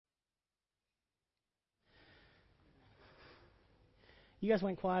You guys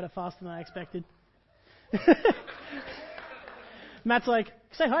went quieter faster than I expected. Matt's like,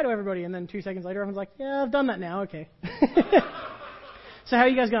 say hi to everybody, and then 2 seconds later, everyone's like, yeah, I've done that now, okay. So how are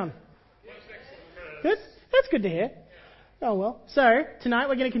you guys going? Good? That's good to hear. Oh, well. So, tonight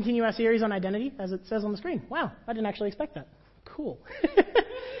we're going to continue our series on identity, as it says on the screen. Wow, I didn't actually expect that. Cool.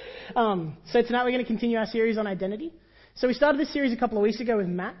 So tonight we're going to continue our series on identity. So we started this series a couple of weeks ago with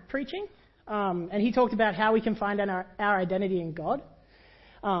Matt preaching, and he talked about how we can find our identity in God,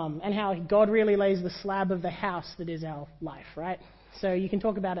 and how God really lays the slab of the house that is our life, right? So you can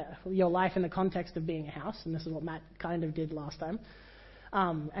talk about your life in the context of being a house, and this is what Matt kind of did last time.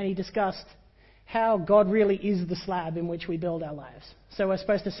 And he discussed how God really is the slab in which we build our lives. So we're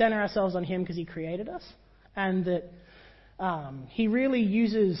supposed to center ourselves on Him because He created us, and that He really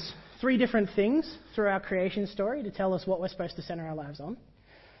uses 3 different things through our creation story to tell us what we're supposed to center our lives on.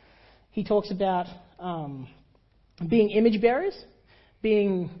 He talks about being image bearers,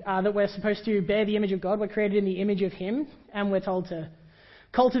 being that we're supposed to bear the image of God. We're created in the image of Him, and we're told to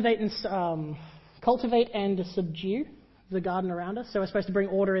cultivate and subdue the garden around us. So we're supposed to bring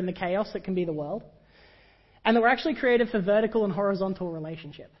order in the chaos that can be the world. And that we're actually created for vertical and horizontal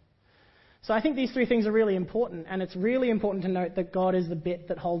relationship. So I think these 3 things are really important, and it's really important to note that God is the bit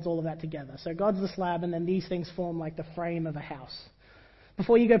that holds all of that together. So God's the slab, and then these things form like the frame of a house.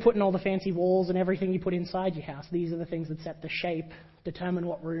 Before you go putting all the fancy walls and everything you put inside your house, these are the things that set the shape, determine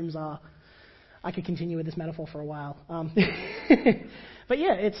what rooms are. I could continue with this metaphor for a while. But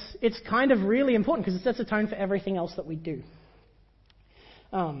yeah, it's kind of really important because it sets a tone for everything else that we do.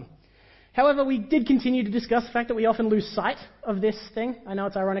 However, we did continue to discuss the fact that we often lose sight of this thing. I know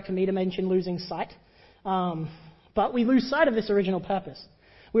it's ironic for me to mention losing sight, but we lose sight of this original purpose.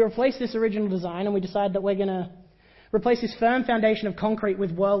 We replace this original design, and we decide that we're going to replace this firm foundation of concrete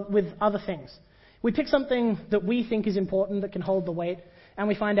with other things. We pick something that we think is important that can hold the weight, and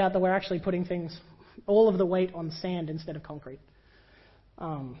we find out that we're actually putting all of the weight on sand instead of concrete.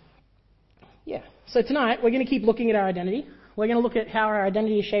 So tonight we're going to keep looking at our identity. We're going to look at how our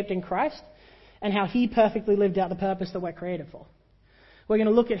identity is shaped in Christ and how He perfectly lived out the purpose that we're created for. We're going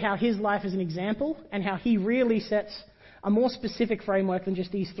to look at how His life is an example and how He really sets a more specific framework than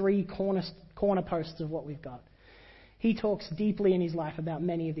just these 3 corner posts of what we've got. He talks deeply in His life about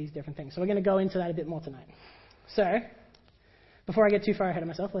many of these different things. So we're going to go into that a bit more tonight. So, before I get too far ahead of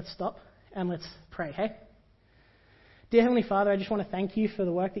myself, let's stop and let's pray, hey? Dear Heavenly Father, I just want to thank You for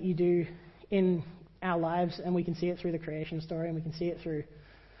the work that You do in our lives, and we can see it through the creation story, and we can see it through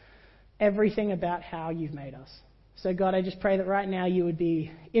everything about how You've made us. So God, I just pray that right now You would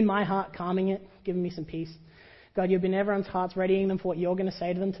be in my heart, calming it, giving me some peace. God, You'd be in everyone's hearts, readying them for what You're going to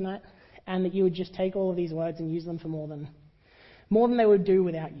say to them tonight, and that You would just take all of these words and use them for more than they would do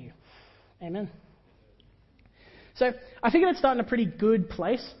without You. Amen. So I figured I'd start in a pretty good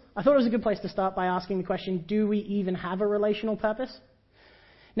place. I thought it was a good place to start by asking the question, do we even have a relational purpose?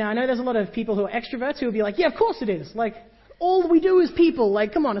 Now, I know there's a lot of people who are extroverts who will be like, yeah, of course it is. Like, all we do is people.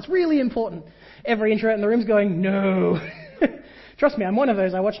 Like, come on, it's really important. Every introvert in the room's going, no. Trust me, I'm one of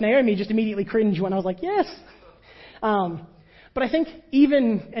those. I watched Naomi just immediately cringe when I was like, yes. But I think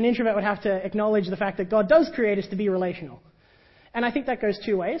even an introvert would have to acknowledge the fact that God does create us to be relational. And I think that goes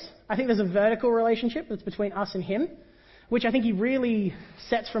 2 ways. I think there's a vertical relationship that's between us and Him, which I think He really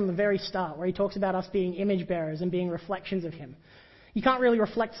sets from the very start, where He talks about us being image bearers and being reflections of Him. You can't really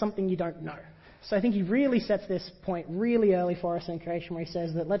reflect something you don't know. So I think He really sets this point really early for us in creation, where He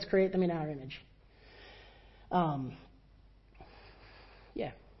says that let's create them in our image.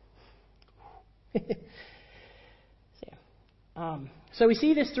 So we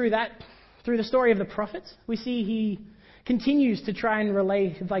see this through the story of the prophets. We see He continues to try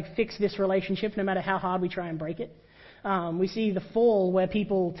and fix this relationship no matter how hard we try and break it. We see the fall where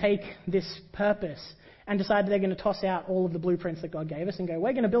people take this purpose and decide that they're going to toss out all of the blueprints that God gave us and go,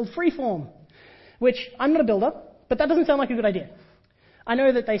 we're going to build freeform, which I'm not a builder, but that doesn't sound like a good idea. I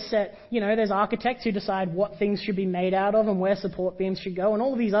know that they set, there's architects who decide what things should be made out of and where support beams should go and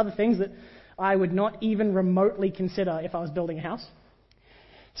all of these other things that I would not even remotely consider if I was building a house.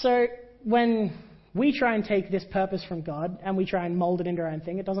 So when we try and take this purpose from God and we try and mold it into our own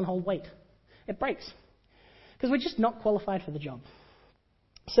thing, it doesn't hold weight. It breaks. Because we're just not qualified for the job.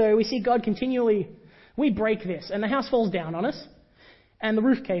 So we see God continually, we break this, and the house falls down on us, and the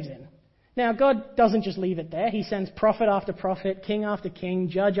roof caves in. Now, God doesn't just leave it there. He sends prophet after prophet, king after king,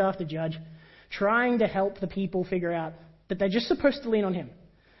 judge after judge, trying to help the people figure out that they're just supposed to lean on Him.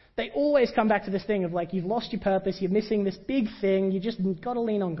 They always come back to this thing of you've lost your purpose, you're missing this big thing, you just got to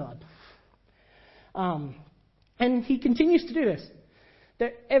lean on God. And He continues to do this.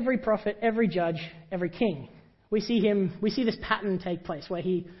 That every prophet, every judge, every king we see this pattern take place where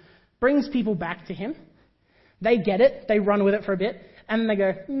he brings people back to him. They get it, they run with it for a bit, and then they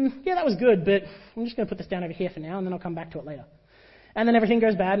go, yeah, that was good, but I'm just going to put this down over here for now, and then I'll come back to it later. And then everything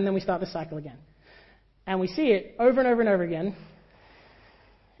goes bad, and then we start the cycle again. And we see it over and over and over again,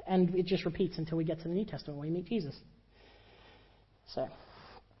 and it just repeats until we get to the New Testament where we meet Jesus. So,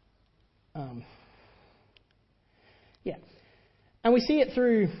 yeah. And we see it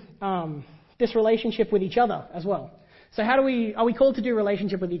through this relationship with each other as well. So are we called to do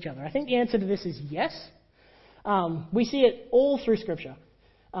relationship with each other? I think the answer to this is yes. We see it all through Scripture.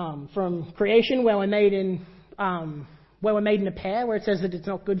 From creation, where we're made in a pair, where it says that it's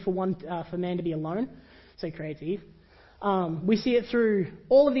not good for man to be alone. So he creates Eve. We see it through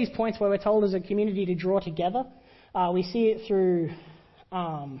all of these points where we're told as a community to draw together. We see it through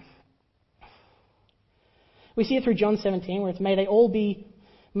John 17, where it's may they all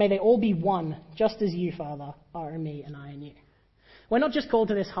be one, just as you, Father, are in me and I in you. We're not just called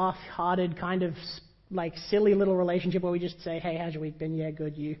to this half-hearted kind of like silly little relationship where we just say, hey, how's your week been? Yeah,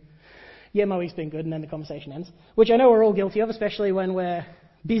 good. You? Yeah, my week's been good, and then the conversation ends. Which I know we're all guilty of, especially when we're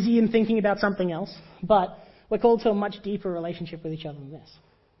busy and thinking about something else. But we're called to a much deeper relationship with each other than this.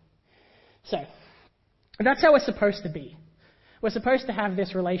 So, that's how we're supposed to be. We're supposed to have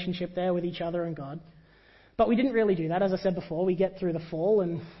this relationship there with each other and God. But we didn't really do that. As I said before, we get through the fall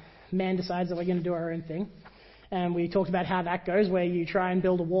and man decides that we're going to do our own thing. And we talked about how that goes, where you try and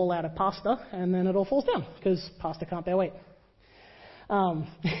build a wall out of pasta and then it all falls down because pasta can't bear weight.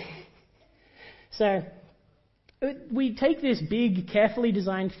 So we take this big, carefully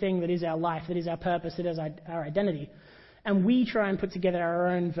designed thing that is our life, that is our purpose, that is our identity, and we try and put together our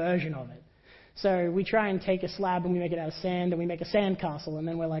own version of it. So we try and take a slab and we make it out of sand and we make a sandcastle, and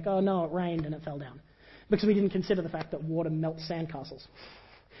then we're like, oh no, it rained and it fell down. Because we didn't consider the fact that water melts sandcastles.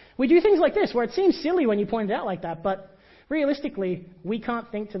 We do things like this, where it seems silly when you point it out like that, but realistically, we can't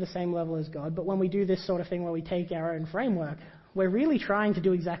think to the same level as God. But when we do this sort of thing where we take our own framework, we're really trying to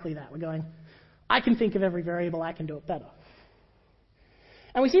do exactly that. We're going, I can think of every variable, I can do it better.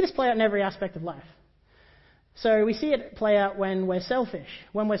 And we see this play out in every aspect of life. So we see it play out when we're selfish,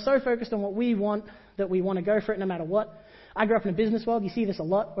 when we're so focused on what we want that we want to go for it no matter what. I grew up in a business world. You see this a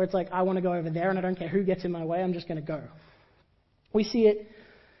lot, where it's like, I want to go over there and I don't care who gets in my way, I'm just going to go. We see it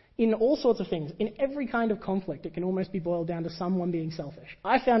in all sorts of things. In every kind of conflict, it can almost be boiled down to someone being selfish.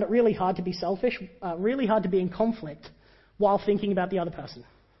 I found it really hard to be selfish, really hard to be in conflict while thinking about the other person.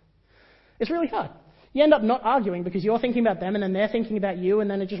 It's really hard. You end up not arguing because you're thinking about them and then they're thinking about you, and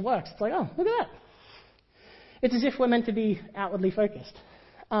then it just works. It's like, oh, look at that. It's as if we're meant to be outwardly focused.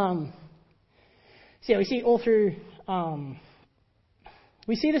 So yeah, we see it all through...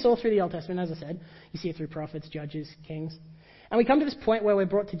 we see this all through the Old Testament, as I said. You see it through prophets, judges, kings. And we come to this point where we're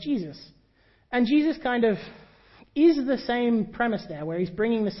brought to Jesus. And Jesus kind of is the same premise there, where he's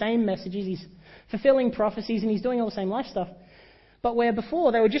bringing the same messages, he's fulfilling prophecies, and he's doing all the same life stuff. But where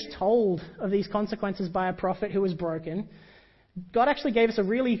before they were just told of these consequences by a prophet who was broken, God actually gave us a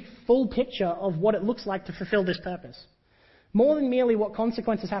really full picture of what it looks like to fulfill this purpose. More than merely what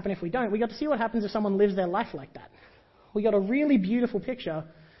consequences happen if we don't, we got to see what happens if someone lives their life like that. We got a really beautiful picture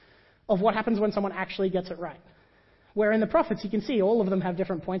of what happens when someone actually gets it right. Where in the prophets, you can see all of them have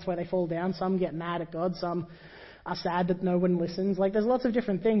different points where they fall down. Some get mad at God, some are sad that no one listens. Like, there's lots of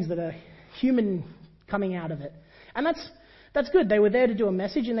different things that are human coming out of it. And that's good. They were there to do a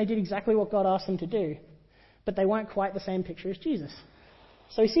message, and they did exactly what God asked them to do. But they weren't quite the same picture as Jesus.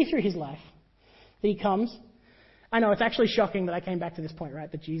 So we see through his life that he comes. I know, it's actually shocking that I came back to this point,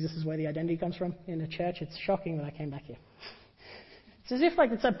 right? That Jesus is where the identity comes from in a church. It's shocking that I came back here. It's as if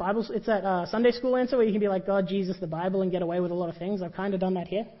like it's that Sunday school answer where you can be like God, Jesus, the Bible, and get away with a lot of things. I've kind of done that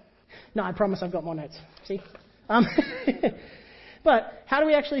here. No, I promise I've got more notes. See? But how do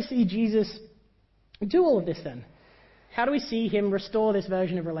we actually see Jesus do all of this then? How do we see him restore this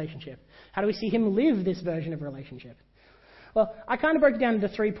version of relationship? How do we see him live this version of relationship? Well, I kind of broke it down into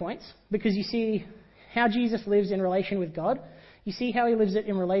 3 points, because you see how Jesus lives in relation with God. You see how he lives it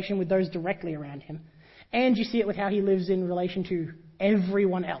in relation with those directly around him. And you see it with how he lives in relation to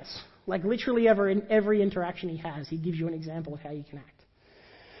everyone else. Like literally in every interaction he has, he gives you an example of how you can act.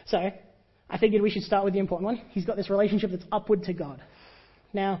 So, I figured we should start with the important one. He's got this relationship that's upward to God.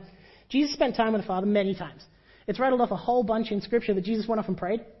 Now, Jesus spent time with the Father many times. It's rattled off a whole bunch in Scripture that Jesus went off and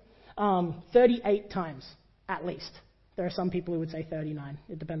prayed. 38 times, at least. There are some people who would say 39.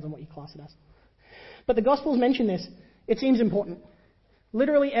 It depends on what you class it as. But the Gospels mention this. It seems important.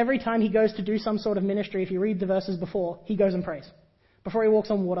 Literally every time he goes to do some sort of ministry, if you read the verses before, he goes and prays. Before he walks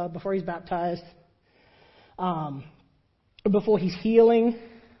on water, before he's baptized, before he's healing,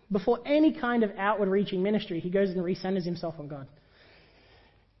 before any kind of outward reaching ministry, he goes and recenters himself on God.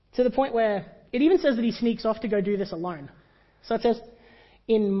 To the point where it even says that he sneaks off to go do this alone. So it says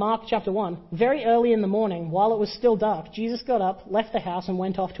in Mark chapter 1, very early in the morning, while it was still dark, Jesus got up, left the house, and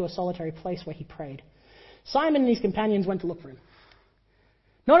went off to a solitary place where he prayed. Simon and his companions went to look for him.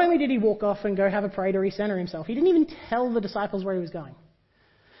 Not only did he walk off and go have a pray to recenter himself, he didn't even tell the disciples where he was going.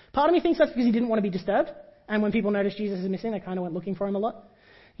 Part of me thinks that's because he didn't want to be disturbed, and when people noticed Jesus is missing, they kind of went looking for him a lot.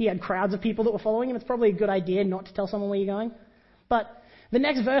 He had crowds of people that were following him. It's probably a good idea not to tell someone where you're going. But the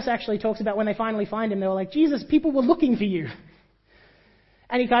next verse actually talks about when they finally find him, they were like, Jesus, people were looking for you.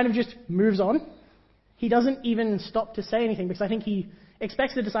 And he kind of just moves on. He doesn't even stop to say anything because I think he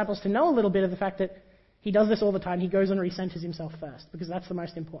expects the disciples to know a little bit of the fact that he does this all the time. He goes and recenters himself first because that's the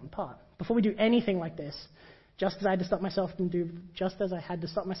most important part. Before we do anything like this, just as I had to stop myself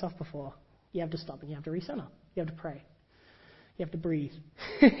before, you have to stop and you have to recenter. You have to pray. You have to breathe.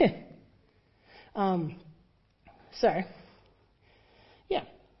 So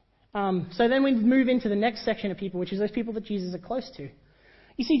then we move into the next section of people, which is those people that Jesus is close to.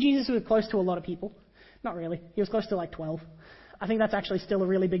 You see, Jesus was close to a lot of people. Not really. He was close to like 12. I think that's actually still a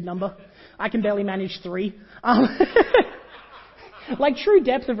really big number. I can barely manage 3. Like true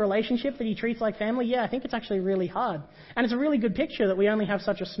depth of relationship that he treats like family, yeah, I think it's actually really hard. And it's a really good picture that we only have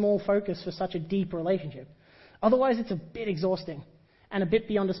such a small focus for such a deep relationship. Otherwise, it's a bit exhausting and a bit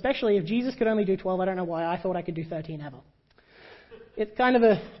beyond, especially if Jesus could only do 12. I don't know why I thought I could do 13 ever. It's kind of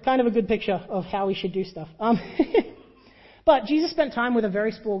a good picture of how we should do stuff. But Jesus spent time with a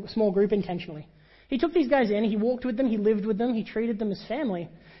very small group intentionally. He took these guys in, he walked with them, he lived with them, he treated them as family,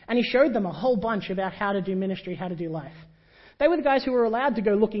 and he showed them a whole bunch about how to do ministry, how to do life. They were the guys who were allowed to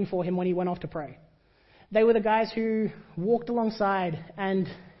go looking for him when he went off to pray. They were the guys who walked alongside and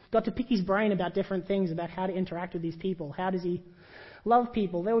got to pick his brain about different things, about how to interact with these people. How does he love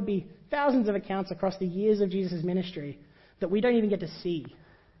people? There would be thousands of accounts across the years of Jesus' ministry that we don't even get to see,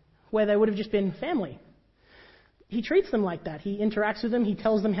 where they would have just been family. He treats them like that. He interacts with them. He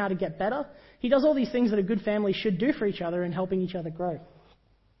tells them how to get better. He does all these things that a good family should do for each other in helping each other grow.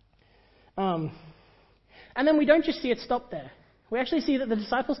 And then we don't just see it stop there. We actually see that the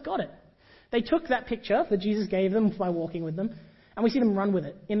disciples got it. They took that picture that Jesus gave them by walking with them, and we see them run with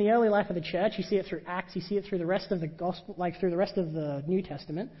it. In the early life of the church, you see it through Acts, you see it through the rest of the gospel, like through the rest of the New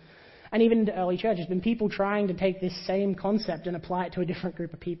Testament. And even in the early church, there's been people trying to take this same concept and apply it to a different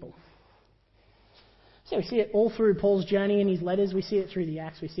group of people. So we see it all through Paul's journey in his letters. We see it through the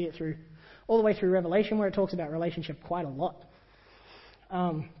Acts. We see it through all the way through Revelation, where it talks about relationship quite a lot.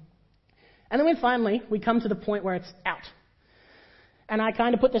 And then when finally we come to the point where it's out. And I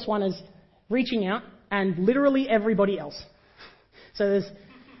kind of put this one as reaching out and literally everybody else. So there's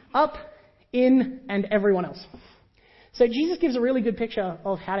up, in, and everyone else. So Jesus gives a really good picture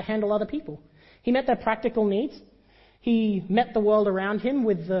of how to handle other people. He met their practical needs. He met the world around him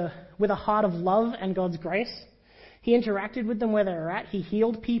with a heart of love and God's grace. He interacted with them where they were at. He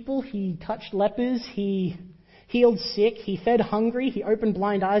healed people. He touched lepers. He healed sick. He fed hungry. He opened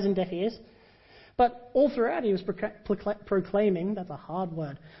blind eyes and deaf ears. But all throughout, he was proclaiming, that's a hard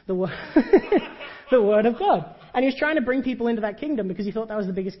word, the word of God. And he was trying to bring people into that kingdom because he thought that was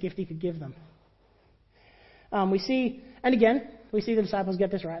the biggest gift he could give them. We see the disciples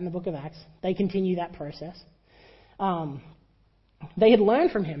get this right in the book of Acts. They continue that process. They had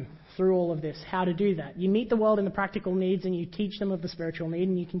learned from him through all of this how to do that. You meet the world in the practical needs and you teach them of the spiritual need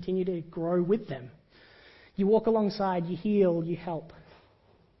and you continue to grow with them. You walk alongside, you heal, you help.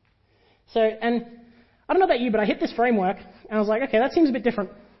 So, and I don't know about you, but I hit this framework and I was like, okay, that seems a bit different.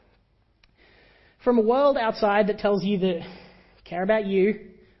 From a world outside that tells you that care about you,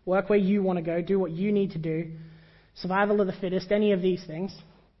 work where you want to go, do what you need to do, survival of the fittest, any of these things.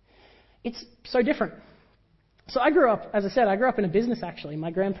 It's so different. So I grew up in a business actually.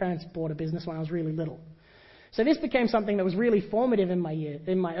 My grandparents bought a business when I was really little. So this became something that was really formative in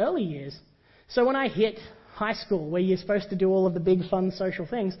my early years. So when I hit high school, where you're supposed to do all of the big fun social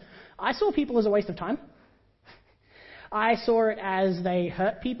things, I saw people as a waste of time. I saw it as they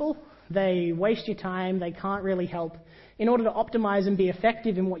hurt people, they waste your time, they can't really help. In order to optimize and be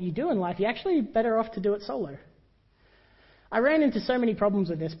effective in what you do in life, you're actually better off to do it solo. I ran into so many problems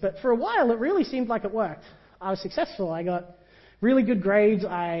with this, but for a while it really seemed like it worked. I was successful. I got really good grades.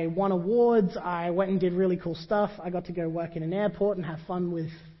 I won awards. I went and did really cool stuff. I got to go work in an airport and have fun with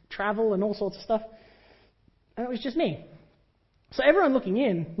travel and all sorts of stuff. And it was just me. So everyone looking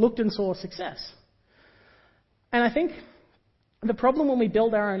in looked and saw success. And I think the problem when we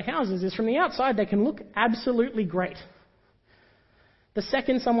build our own houses is from the outside they can look absolutely great. The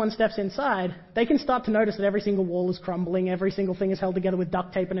second someone steps inside, they can start to notice that every single wall is crumbling, every single thing is held together with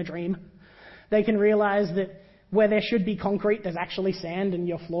duct tape and a dream. They can realize that where there should be concrete, there's actually sand, and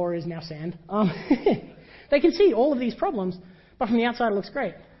your floor is now sand. They can see all of these problems, but from the outside it looks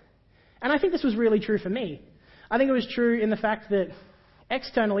great. And I think this was really true for me. I think it was true in the fact that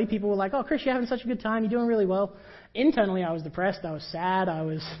externally people were like, oh, Chris, you're having such a good time, you're doing really well. Internally I was depressed, I was sad, I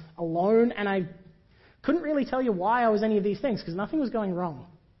was alone, and I couldn't really tell you why I was any of these things, because nothing was going wrong.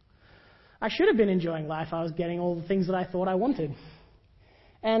 I should have been enjoying life. I was getting all the things that I thought I wanted.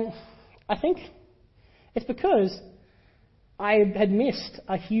 And I think it's because I had missed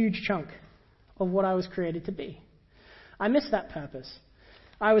a huge chunk of what I was created to be. I missed that purpose.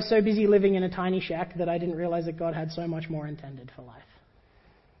 I was so busy living in a tiny shack that I didn't realize that God had so much more intended for life.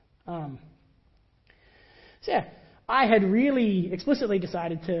 So yeah, I had really explicitly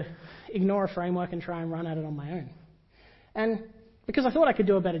decided to ignore a framework and try and run at it on my own. And because I thought I could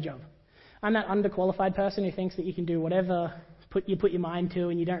do a better job. I'm that underqualified person who thinks that you can do whatever you put your mind to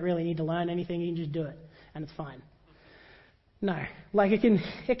and you don't really need to learn anything, you can just do it, and it's fine. No, like it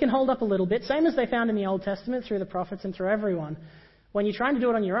can hold up a little bit, same as they found in the Old Testament through the prophets and through everyone. When you're trying to do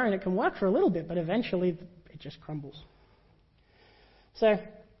it on your own, it can work for a little bit, but eventually it just crumbles. So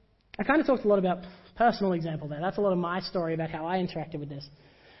I kind of talked a lot about personal example there. That's a lot of my story about how I interacted with this.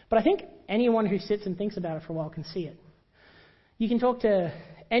 But I think anyone who sits and thinks about it for a while can see it. You can talk to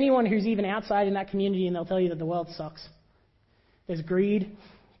anyone who's even outside in that community and they'll tell you that the world sucks. There's greed,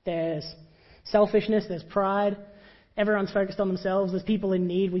 there's selfishness, there's pride. Everyone's focused on themselves. There's people in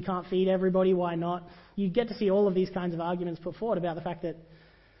need. We can't feed everybody. Why not? You get to see all of these kinds of arguments put forward about the fact that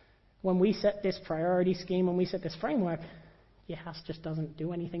when we set this priority scheme, when we set this framework, your house just doesn't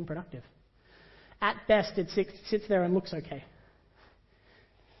do anything productive. At best, it sits there and looks okay.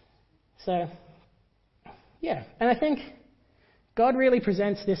 So, yeah. And I think God really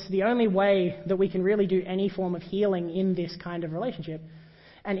presents this, the only way that we can really do any form of healing in this kind of relationship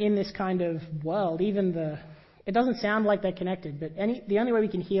and in this kind of world, it doesn't sound like they're connected, but the only way we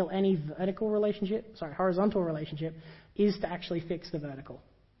can heal any horizontal relationship is to actually fix the vertical.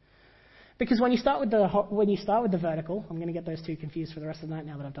 Because when you start with the vertical, I'm going to get those two confused for the rest of the night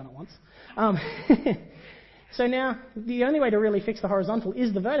now that I've done it once. So now the only way to really fix the horizontal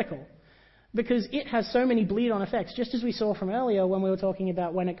is the vertical, because it has so many bleed-on effects. Just as we saw from earlier when we were talking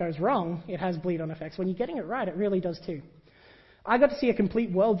about when it goes wrong, it has bleed-on effects. When you're getting it right, it really does too. I got to see a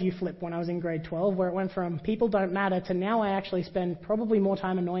complete worldview flip when I was in grade 12, where it went from people don't matter to now I actually spend probably more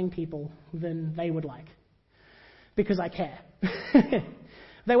time annoying people than they would like, because I care.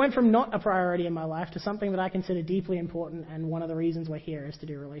 They went from not a priority in my life to something that I consider deeply important, and one of the reasons we're here is to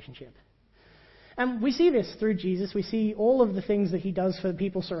do relationship. And we see this through Jesus. We see all of the things that he does for the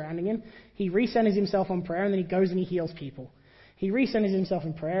people surrounding him. He recenters himself on prayer, and then he goes and he heals people. He recenters himself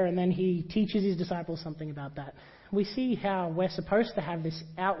in prayer, and then he teaches his disciples something about that. We see how we're supposed to have this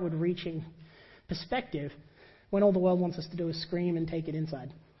outward-reaching perspective when all the world wants us to do is scream and take it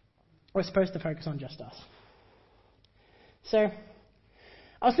inside. We're supposed to focus on just us. So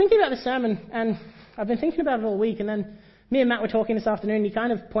I was thinking about this sermon, and I've been thinking about it all week, and then me and Matt were talking this afternoon, and he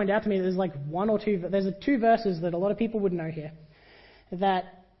kind of pointed out to me that there's two verses that a lot of people would know here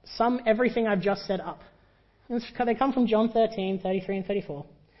that sum everything I've just set up. They come from John 13, 33 and 34.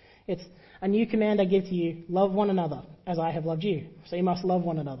 It's, a new command I give to you, love one another as I have loved you. So you must love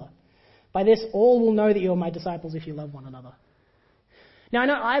one another. By this, all will know that you are my disciples if you love one another. Now, I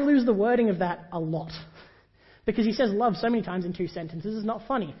know I lose the wording of that a lot, because he says love so many times in two sentences. It's not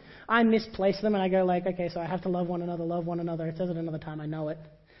funny. I misplace them and I go like, okay, so I have to love one another, love one another. It says it another time, I know it.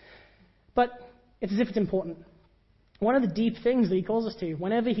 But it's as if it's important. One of the deep things that he calls us to,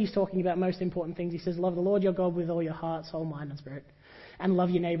 whenever he's talking about most important things, he says, love the Lord your God with all your heart, soul, mind, and spirit, and love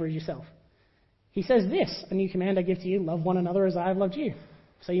your neighbor as yourself. He says this, a new command I give to you, love one another as I have loved you.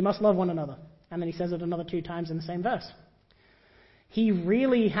 So you must love one another. And then he says it another 2 times in the same verse. He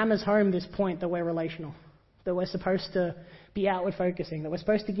really hammers home this point that we're relational, that we're supposed to be outward focusing, that we're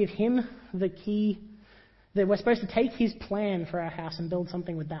supposed to give him the key, that we're supposed to take his plan for our house and build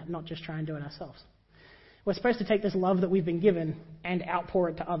something with that, not just try and do it ourselves. We're supposed to take this love that we've been given and outpour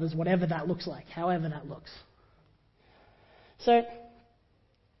it to others, whatever that looks like, however that looks. So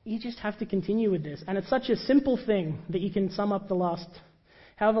you just have to continue with this. And it's such a simple thing that you can sum up the last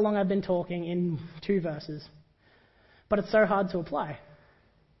however long I've been talking in 2 verses. But it's so hard to apply.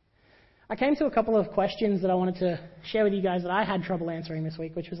 I came to a couple of questions that I wanted to share with you guys that I had trouble answering this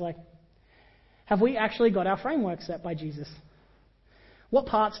week, which was like, have we actually got our framework set by Jesus? What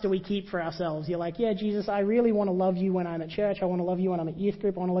parts do we keep for ourselves? You're like, yeah, Jesus, I really want to love you when I'm at church. I want to love you when I'm at youth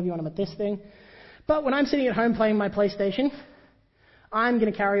group. I want to love you when I'm at this thing. But when I'm sitting at home playing my PlayStation, I'm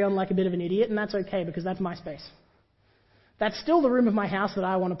going to carry on like a bit of an idiot, and that's okay because that's my space. That's still the room of my house that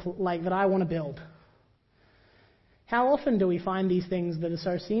I want to build. How often do we find these things that are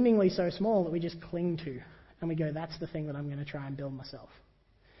so seemingly so small that we just cling to, and we go, that's the thing that I'm going to try and build myself?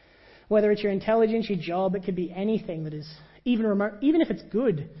 Whether it's your intelligence, your job, it could be anything that is even remote, even if it's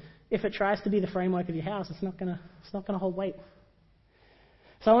good. If it tries to be the framework of your house, it's not going to hold weight.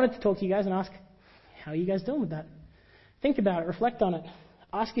 So I wanted to talk to you guys and ask, how are you guys doing with that? Think about it, reflect on it.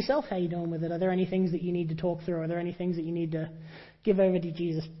 Ask yourself how you're doing with it. Are there any things that you need to talk through? Are there any things that you need to give over to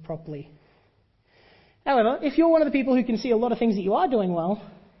Jesus properly? However, if you're one of the people who can see a lot of things that you are doing well,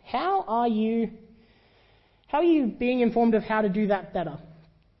 how are you being informed of how to do that better?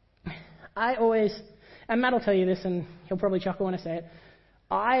 And Matt will tell you this, and he'll probably chuckle when I say it,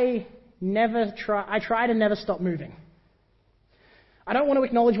 I try to never stop moving. I don't want to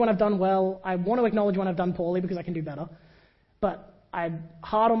acknowledge when I've done well. I want to acknowledge when I've done poorly because I can do better. But I'm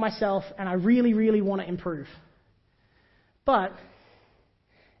hard on myself, and I really, really want to improve. But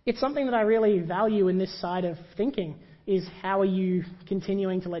it's something that I really value in this side of thinking, is how are you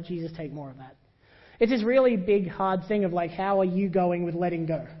continuing to let Jesus take more of that? It's this really big, hard thing of like, how are you going with letting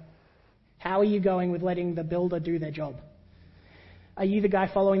go? How are you going with letting the builder do their job? Are you the guy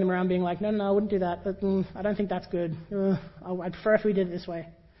following them around being like, no, I wouldn't do that. I don't think that's good. I'd prefer if we did it this way.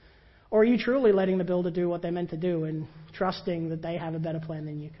 Or are you truly letting the builder do what they're meant to do and trusting that they have a better plan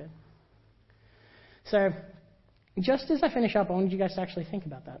than you could? So just as I finish up, I wanted you guys to actually think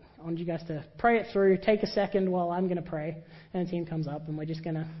about that. I wanted you guys to pray it through, take a second while I'm going to pray, and the team comes up, and we're just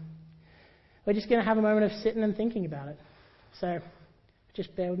going to have a moment of sitting and thinking about it. So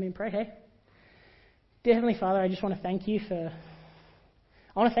just bear with me and pray, hey? Dear Heavenly Father, I just want to thank you for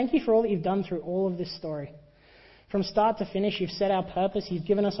all that you've done through all of this story. From start to finish, you've set our purpose. You've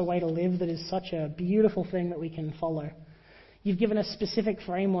given us a way to live that is such a beautiful thing that we can follow. You've given us specific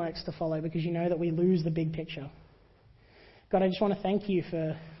frameworks to follow because you know that we lose the big picture. God, I just want to thank you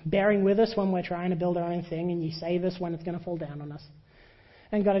for bearing with us when we're trying to build our own thing, and you save us when it's going to fall down on us.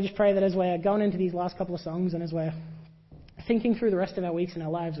 And God, I just pray that as we're going into these last couple of songs and as we're thinking through the rest of our weeks and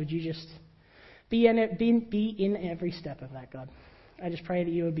our lives, would you just be in every step of that, God. I just pray that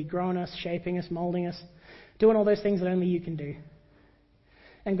you would be growing us, shaping us, molding us, doing all those things that only you can do.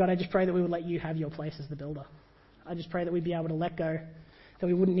 And God, I just pray that we would let you have your place as the builder. I just pray that we'd be able to let go, that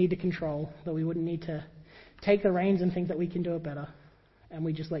we wouldn't need to control, that we wouldn't need to take the reins and think that we can do it better. And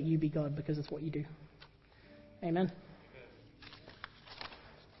we just let you be God because it's what you do. Amen.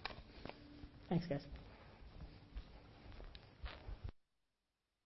 Thanks, guys.